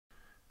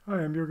Hi,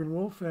 I'm Jurgen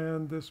Wolff,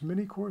 and this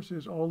mini course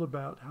is all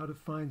about how to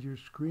find your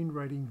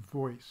screenwriting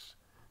voice.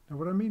 Now,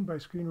 what I mean by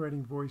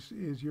screenwriting voice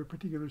is your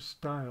particular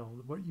style,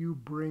 what you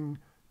bring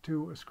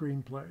to a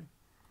screenplay.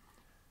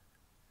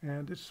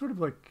 And it's sort of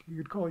like you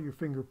could call it your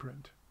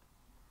fingerprint.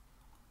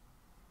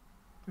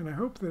 And I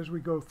hope that as we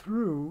go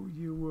through,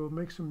 you will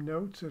make some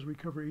notes as we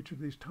cover each of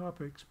these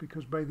topics,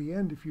 because by the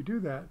end, if you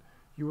do that,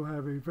 you will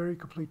have a very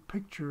complete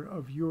picture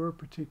of your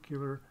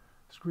particular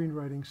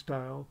screenwriting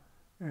style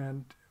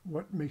and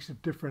what makes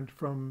it different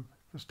from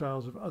the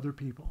styles of other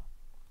people.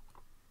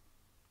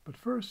 But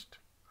first,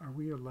 are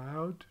we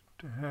allowed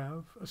to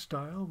have a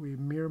style? We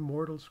mere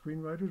mortal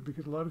screenwriters?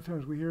 Because a lot of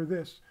times we hear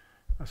this,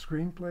 a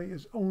screenplay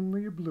is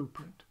only a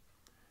blueprint.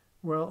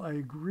 Well, I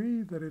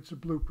agree that it's a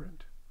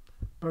blueprint,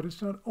 but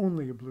it's not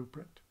only a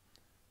blueprint.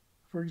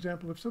 For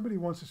example, if somebody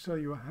wants to sell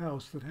you a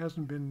house that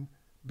hasn't been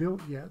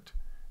built yet,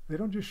 they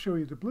don't just show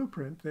you the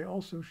blueprint, they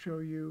also show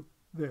you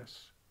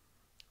this,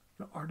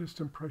 the artist's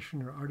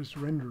impression or artist's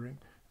rendering.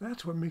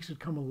 That's what makes it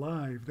come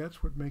alive.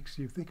 That's what makes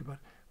you think about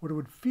what it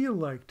would feel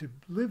like to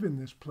live in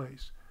this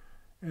place.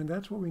 And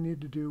that's what we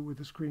need to do with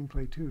the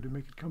screenplay too, to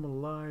make it come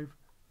alive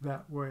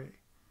that way.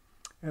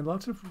 And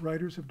lots of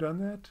writers have done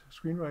that.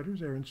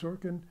 Screenwriters, Aaron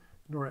Sorkin,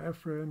 Nora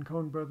Ephron,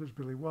 Coen Brothers,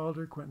 Billy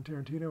Wilder, Quentin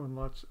Tarantino, and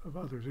lots of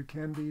others. It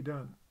can be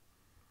done.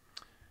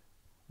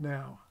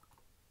 Now,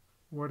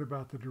 what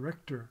about the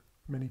director?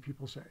 Many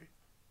people say.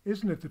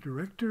 Isn't it the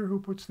director who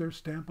puts their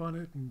stamp on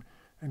it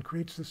and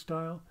creates the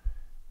style?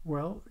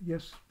 Well,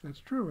 yes, that's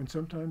true. And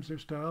sometimes their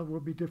style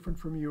will be different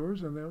from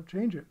yours and they'll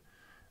change it.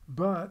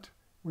 But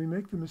we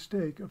make the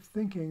mistake of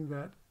thinking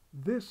that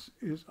this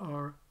is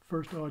our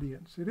first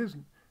audience. It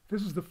isn't.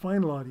 This is the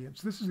final audience.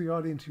 This is the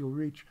audience you'll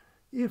reach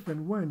if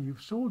and when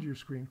you've sold your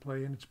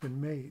screenplay and it's been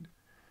made.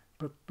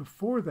 But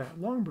before that,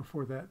 long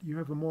before that, you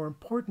have a more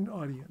important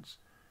audience.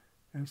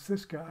 And it's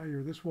this guy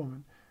or this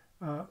woman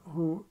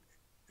who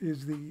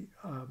is the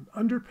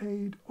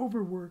underpaid,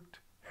 overworked,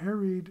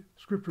 harried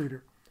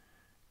scriptreader.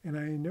 And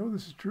I know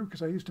this is true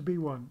because I used to be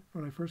one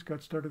when I first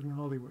got started in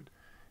Hollywood.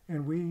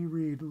 And we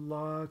read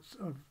lots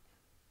of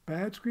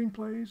bad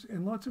screenplays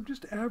and lots of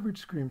just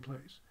average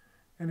screenplays.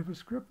 And if a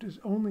script is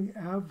only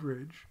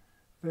average,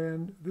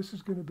 then this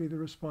is going to be the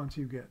response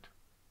you get.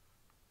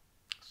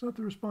 It's not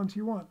the response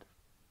you want.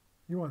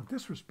 You want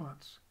this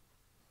response.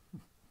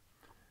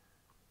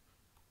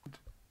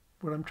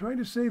 What I'm trying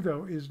to say,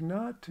 though, is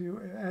not to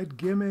add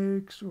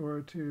gimmicks or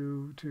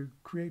to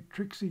create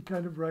tricksy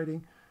kind of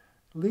writing.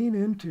 Lean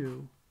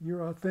into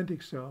your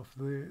authentic self,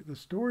 the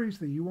stories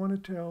that you want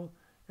to tell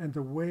and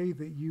the way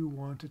that you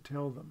want to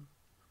tell them.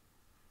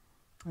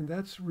 And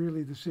that's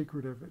really the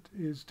secret of it,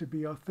 is to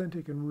be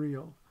authentic and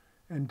real,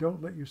 and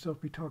don't let yourself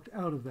be talked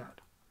out of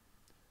that.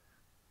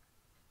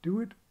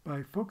 Do it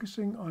by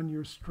focusing on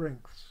your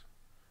strengths,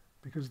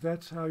 because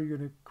that's how you're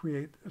going to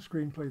create a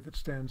screenplay that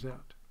stands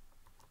out.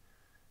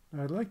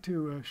 Now, I'd like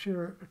to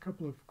share a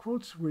couple of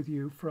quotes with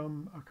you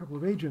from a couple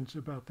of agents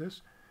about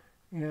this.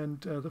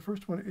 And the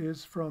first one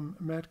is from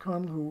Matt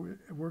Connell, who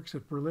works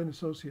at Berlin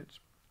Associates.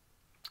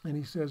 And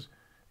he says,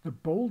 the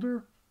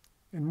bolder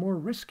and more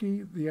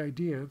risky the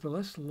idea, the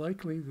less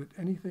likely that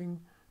anything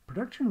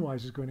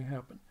production-wise is going to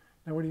happen.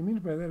 Now, what he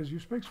means by that is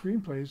your spec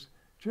screenplays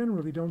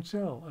generally don't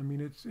sell. I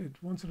mean, it's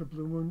once in a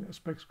blue moon, a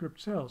spec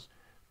script sells.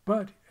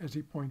 But, as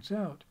he points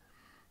out,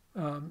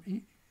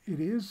 it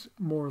is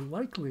more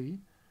likely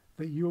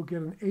that you'll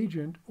get an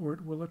agent or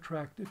it will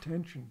attract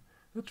attention.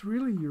 That's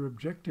really your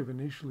objective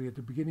initially at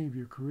the beginning of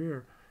your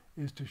career,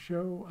 is to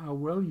show how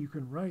well you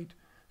can write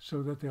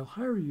so that they'll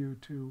hire you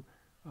to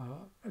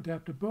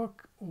adapt a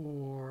book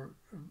or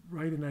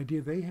write an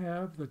idea they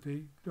have that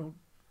they don't,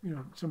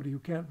 somebody who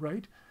can't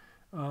write,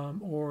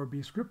 or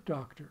be a script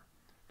doctor.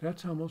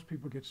 That's how most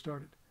people get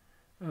started.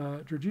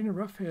 Georgina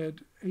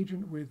Roughhead,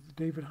 agent with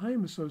David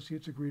Heim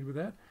Associates, agreed with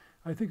that.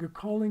 I think a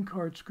calling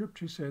card script,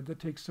 she said, that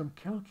takes some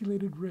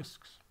calculated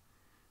risks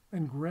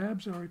and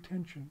grabs our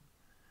attention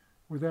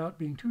without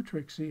being too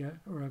tricksy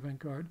or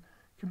avant-garde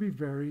can be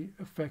very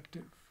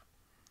effective.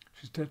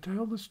 She's to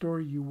tell the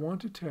story you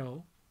want to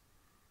tell,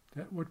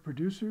 that what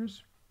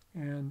producers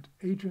and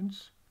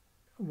agents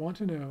want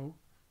to know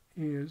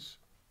is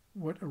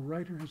what a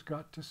writer has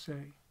got to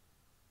say.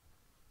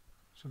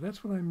 So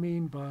that's what I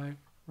mean by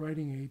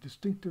writing a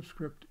distinctive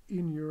script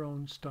in your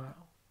own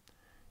style.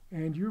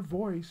 And your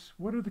voice,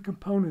 what are the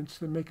components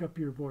that make up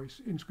your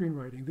voice in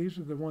screenwriting? These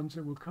are the ones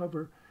that we'll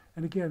cover.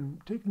 And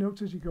again, take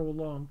notes as you go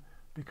along,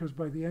 because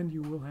by the end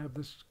you will have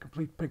this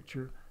complete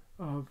picture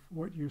of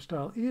what your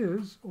style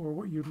is or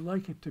what you'd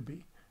like it to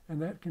be.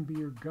 And that can be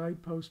your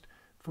guidepost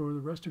for the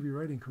rest of your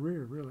writing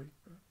career, really.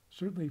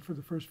 Certainly for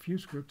the first few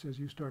scripts as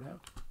you start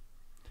out.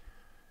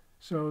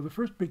 So the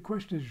first big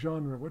question is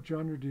genre. What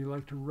genre do you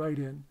like to write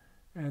in?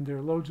 And there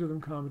are loads of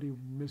them: comedy,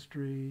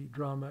 mystery,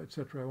 drama,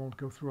 etc. I won't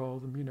go through all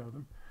of them, you know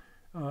them.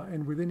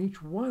 And within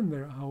each one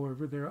there,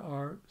 however, there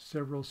are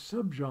several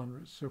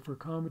subgenres. So for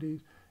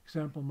comedy,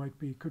 example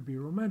could be a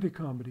romantic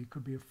comedy,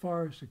 could be a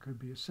farce, it could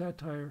be a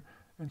satire,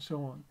 and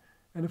so on.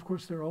 And of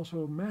course, there are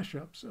also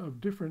mashups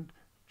of different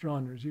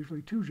genres,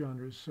 usually two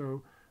genres.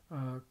 So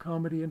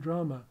comedy and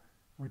drama,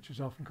 which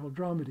is often called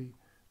dramedy,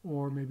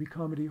 or maybe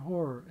comedy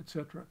horror,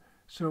 etc.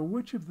 So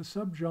which of the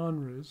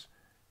subgenres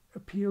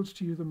appeals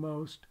to you the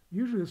most?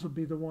 Usually this will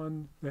be the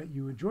one that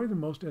you enjoy the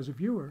most as a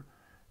viewer,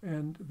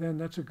 and then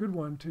that's a good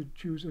one to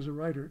choose as a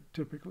writer,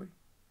 typically.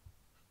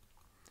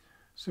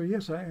 So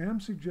yes, I am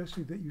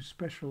suggesting that you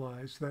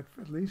specialize, that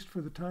at least for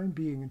the time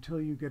being,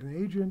 until you get an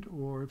agent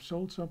or have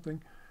sold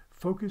something,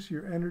 focus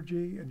your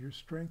energy and your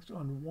strengths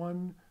on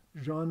one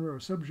genre or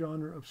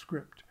subgenre of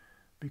script.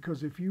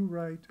 Because if you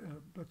write,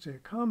 let's say, a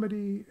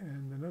comedy,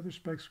 and another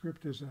spec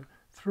script is a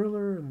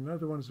thriller, and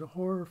another one is a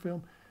horror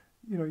film,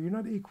 you're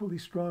not equally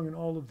strong in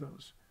all of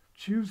those.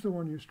 Choose the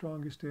one you're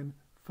strongest in,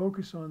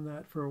 focus on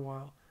that for a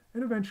while,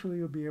 and eventually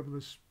you'll be able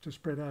to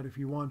spread out if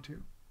you want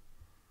to.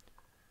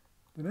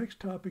 The next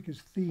topic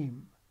is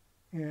theme,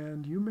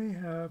 and you may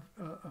have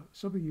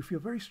something you feel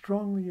very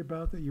strongly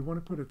about that you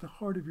want to put at the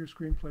heart of your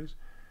screenplays,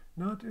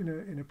 not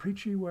in a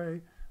preachy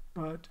way,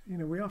 but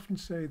we often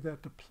say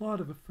that the plot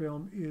of a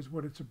film is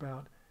what it's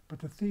about, but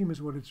the theme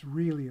is what it's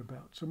really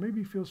about. So maybe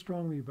you feel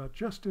strongly about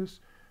justice,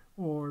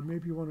 or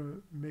maybe you want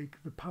to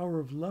make the power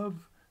of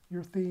love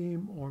your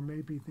theme, or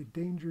maybe the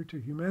danger to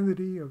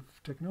humanity of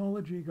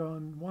technology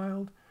gone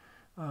wild,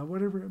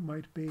 whatever it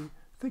might be.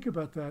 Think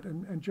about that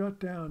and jot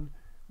down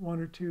one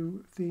or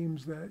two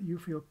themes that you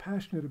feel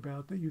passionate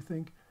about that you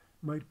think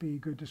might be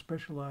good to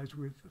specialize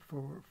with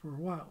for a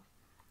while.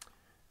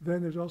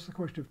 Then there's also the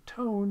question of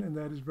tone, and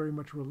that is very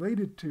much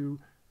related to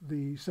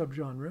the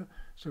subgenre.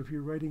 So if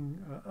you're writing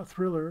a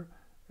thriller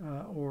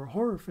or a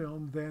horror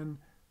film, then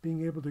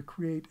being able to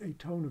create a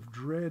tone of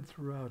dread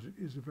throughout it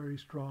is a very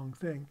strong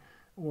thing.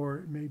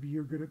 Or maybe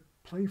you're good at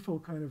playful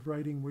kind of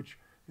writing, which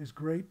is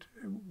great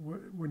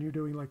when you're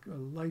doing like a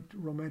light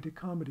romantic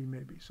comedy,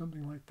 maybe,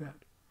 something like that.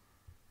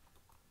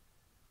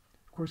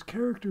 Of course,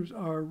 characters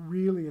are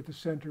really at the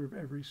center of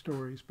every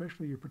story,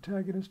 especially your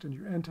protagonist and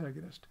your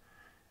antagonist.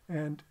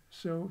 And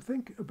so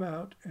think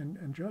about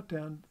and jot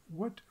down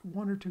what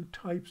one or two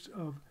types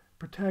of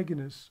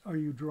protagonists are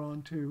you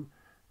drawn to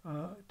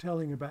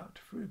telling about.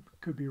 It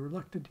could be a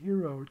reluctant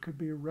hero, it could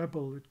be a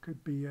rebel, it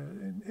could be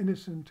an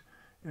innocent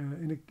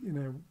in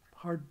a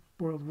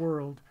hard-boiled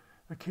world,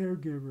 a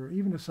caregiver,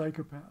 even a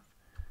psychopath.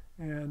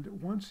 And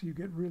once you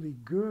get really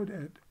good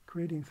at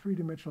creating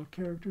three-dimensional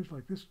characters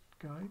like this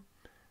guy,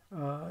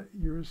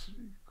 your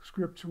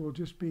scripts will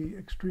just be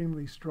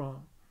extremely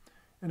strong.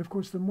 And of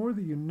course, the more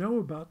that you know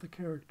about the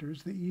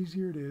characters, the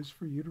easier it is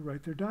for you to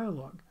write their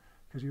dialogue,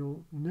 because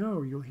you'll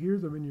hear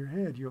them in your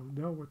head, you'll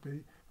know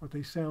what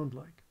they sound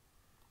like.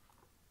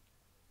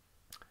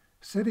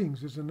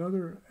 Settings is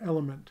another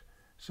element.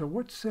 So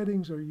what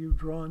settings are you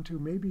drawn to?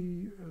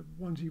 Maybe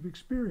ones you've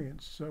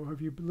experienced. So have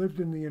you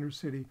lived in the inner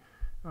city,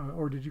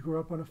 or did you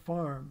grow up on a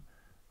farm,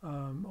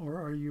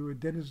 or are you a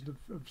denizen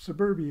of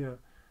suburbia?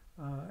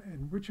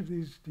 And which of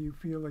these do you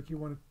feel like you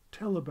want to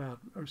tell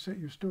about or set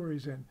your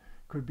stories in?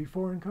 Could be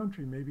foreign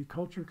country, maybe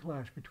culture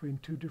clash between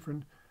two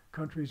different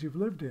countries you've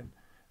lived in.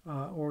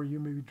 Or you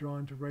may be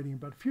drawn to writing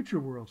about future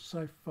worlds,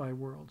 sci-fi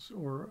worlds,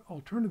 or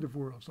alternative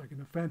worlds, like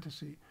in a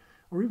fantasy,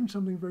 or even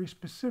something very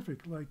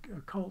specific, like a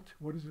cult.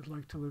 What is it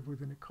like to live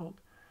within a cult?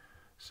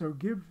 So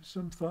give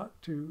some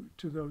thought to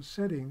those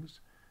settings,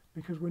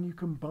 because when you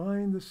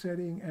combine the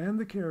setting and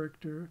the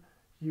character,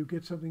 you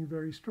get something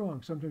very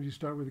strong. Sometimes you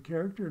start with a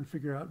character and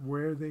figure out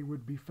where they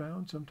would be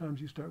found. Sometimes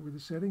you start with a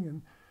setting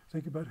and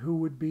think about who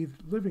would be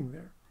living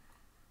there.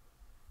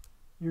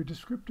 Your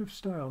descriptive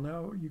style.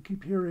 Now, you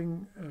keep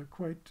hearing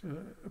quite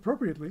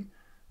appropriately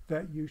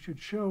that you should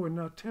show and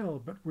not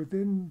tell, but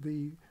within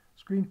the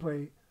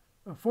screenplay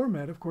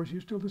format, of course,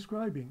 you're still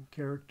describing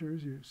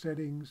characters, your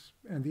settings,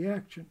 and the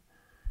action.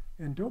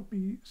 And don't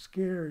be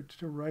scared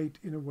to write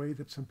in a way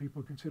that some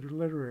people consider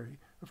literary.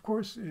 Of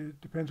course, it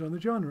depends on the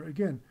genre.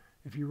 Again,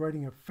 if you're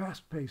writing a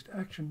fast-paced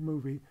action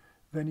movie,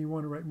 then you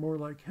want to write more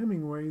like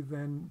Hemingway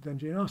than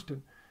Jane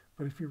Austen.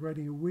 But if you're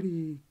writing a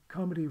witty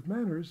comedy of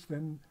manners,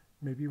 then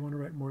maybe you want to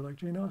write more like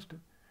Jane Austen.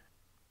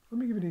 Let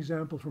me give you an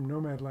example from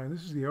Nomadland.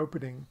 This is the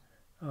opening.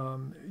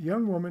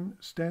 Young woman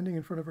standing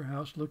in front of her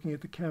house looking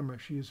at the camera.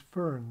 She is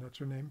Fern. That's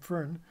her name,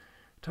 Fern.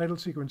 Title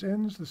sequence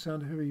ends, the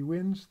sound of heavy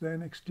winds,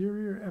 then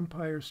exterior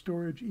Empire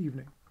storage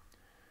evening.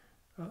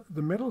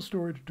 The metal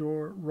storage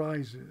door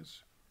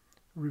rises,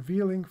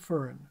 revealing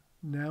Fern,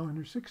 now in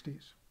her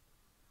 60s,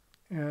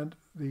 and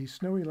the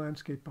snowy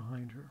landscape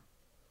behind her.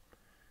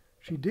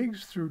 She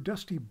digs through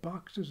dusty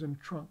boxes and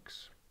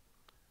trunks,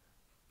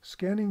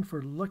 scanning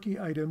for lucky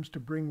items to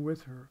bring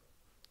with her.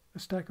 A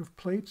stack of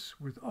plates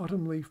with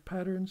autumn leaf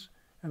patterns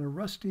and a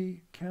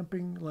rusty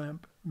camping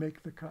lamp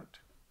make the cut.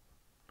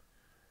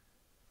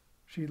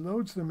 She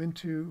loads them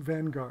into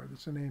Vanguard,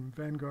 that's the name,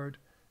 Vanguard,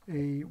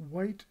 a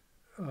white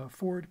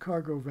Ford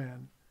cargo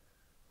van,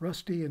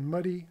 rusty and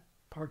muddy,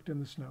 parked in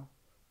the snow.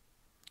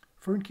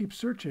 Fern keeps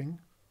searching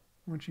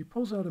when she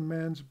pulls out a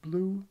man's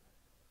blue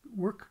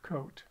work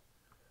coat,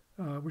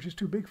 which is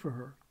too big for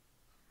her.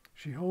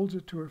 She holds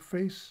it to her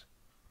face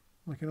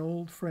like an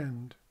old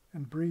friend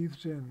and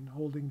breathes in,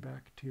 holding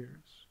back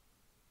tears.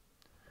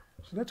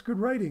 So that's good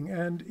writing,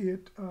 and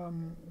it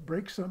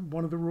breaks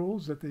one of the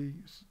rules that they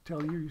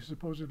tell you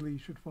supposedly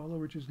should follow,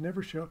 which is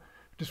never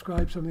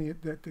describe something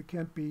that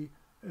can't be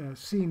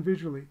seen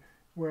visually.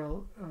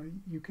 Well,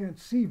 you can't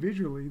see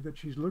visually that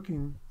she's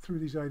looking through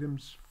these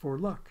items for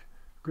luck,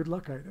 good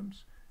luck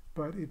items,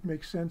 but it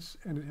makes sense,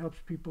 and it helps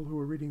people who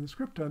are reading the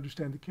script to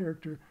understand the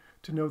character,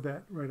 to know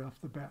that right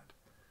off the bat.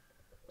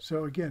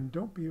 So again,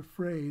 don't be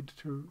afraid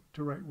to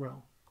write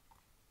well.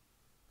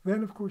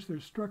 Then, of course,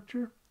 there's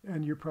structure,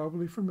 and you're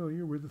probably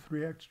familiar with the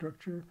 3-act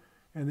structure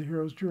and the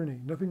hero's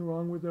journey. Nothing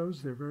wrong with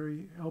those. They're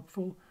very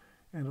helpful,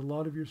 and a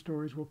lot of your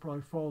stories will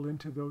probably fall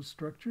into those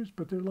structures,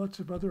 but there are lots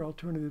of other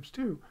alternatives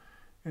too.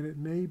 And it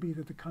may be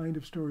that the kind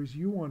of stories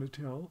you want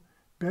to tell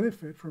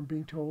benefit from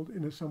being told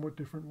in a somewhat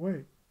different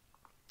way.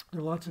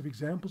 There are lots of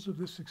examples of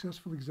this,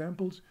 successful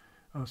examples.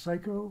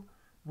 Psycho,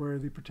 where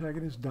the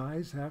protagonist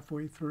dies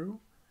halfway through.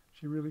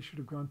 She really should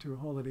have gone to a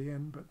Holiday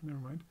Inn, but never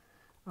mind.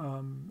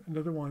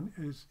 Another one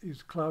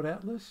is Cloud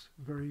Atlas,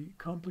 very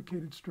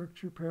complicated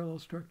structure, parallel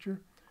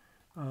structure.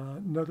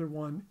 Another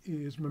one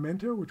is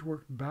Memento, which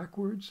worked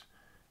backwards.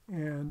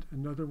 And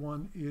another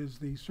one is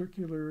the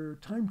circular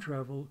time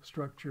travel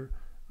structure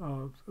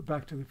of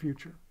Back to the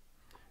Future.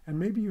 And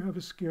maybe you have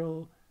a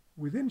skill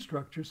within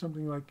structure,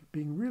 something like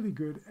being really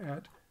good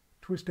at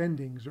twist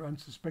endings or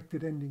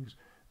unsuspected endings.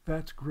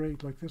 That's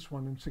great, like this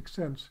one in Sixth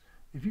Sense.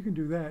 If you can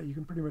do that, you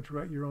can pretty much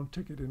write your own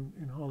ticket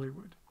in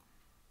Hollywood.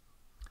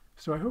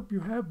 So I hope you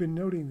have been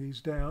noting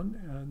these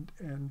down,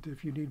 and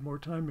if you need more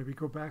time, maybe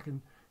go back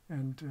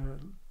and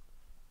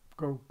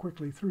go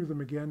quickly through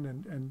them again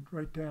and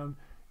write down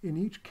in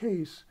each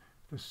case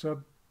the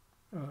sub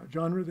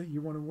genre that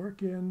you want to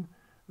work in,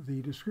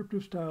 the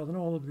descriptive style, and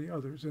all of the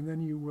others, and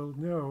then you will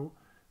know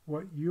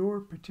what your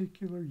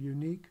particular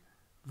unique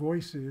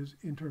voice is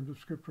in terms of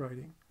script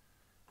writing.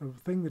 The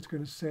thing that's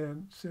going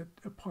to set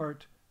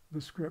apart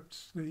the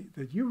scripts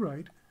that you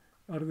write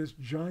out of this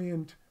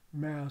giant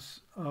mass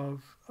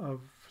of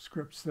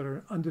scripts that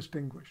are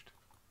undistinguished.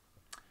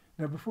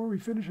 Now, before we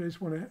finish, I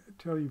just want to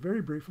tell you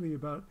very briefly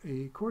about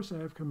a course I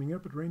have coming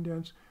up at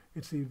Raindance.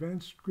 It's the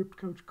Advanced Script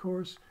Coach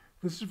course.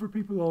 This is for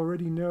people who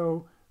already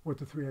know what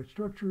the 3-act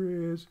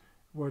structure is,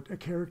 what a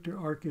character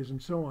arc is,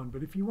 and so on.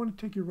 But if you want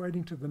to take your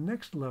writing to the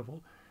next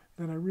level,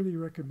 then I really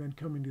recommend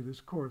coming to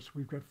this course.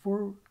 We've got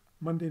 4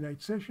 Monday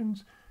night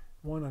sessions,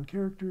 one on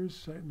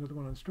characters, another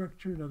one on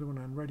structure, another one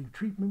on writing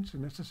treatments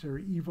and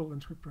necessary evil in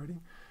script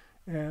writing,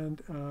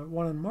 and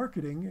one on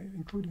marketing,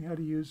 including how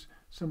to use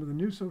some of the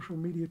new social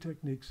media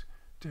techniques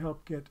to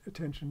help get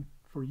attention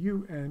for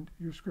you and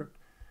your script.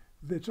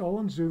 It's all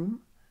on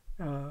Zoom,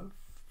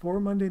 4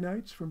 Monday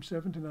nights from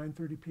 7 to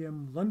 9:30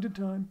 p.m. London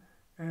time,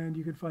 and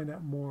you can find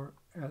out more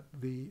at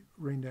the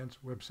Raindance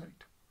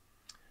website.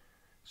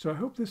 So I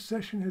hope this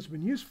session has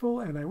been useful,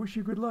 and I wish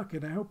you good luck,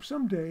 and I hope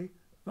someday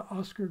the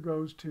Oscar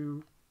goes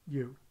to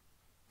you.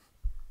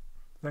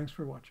 Thanks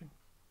for watching.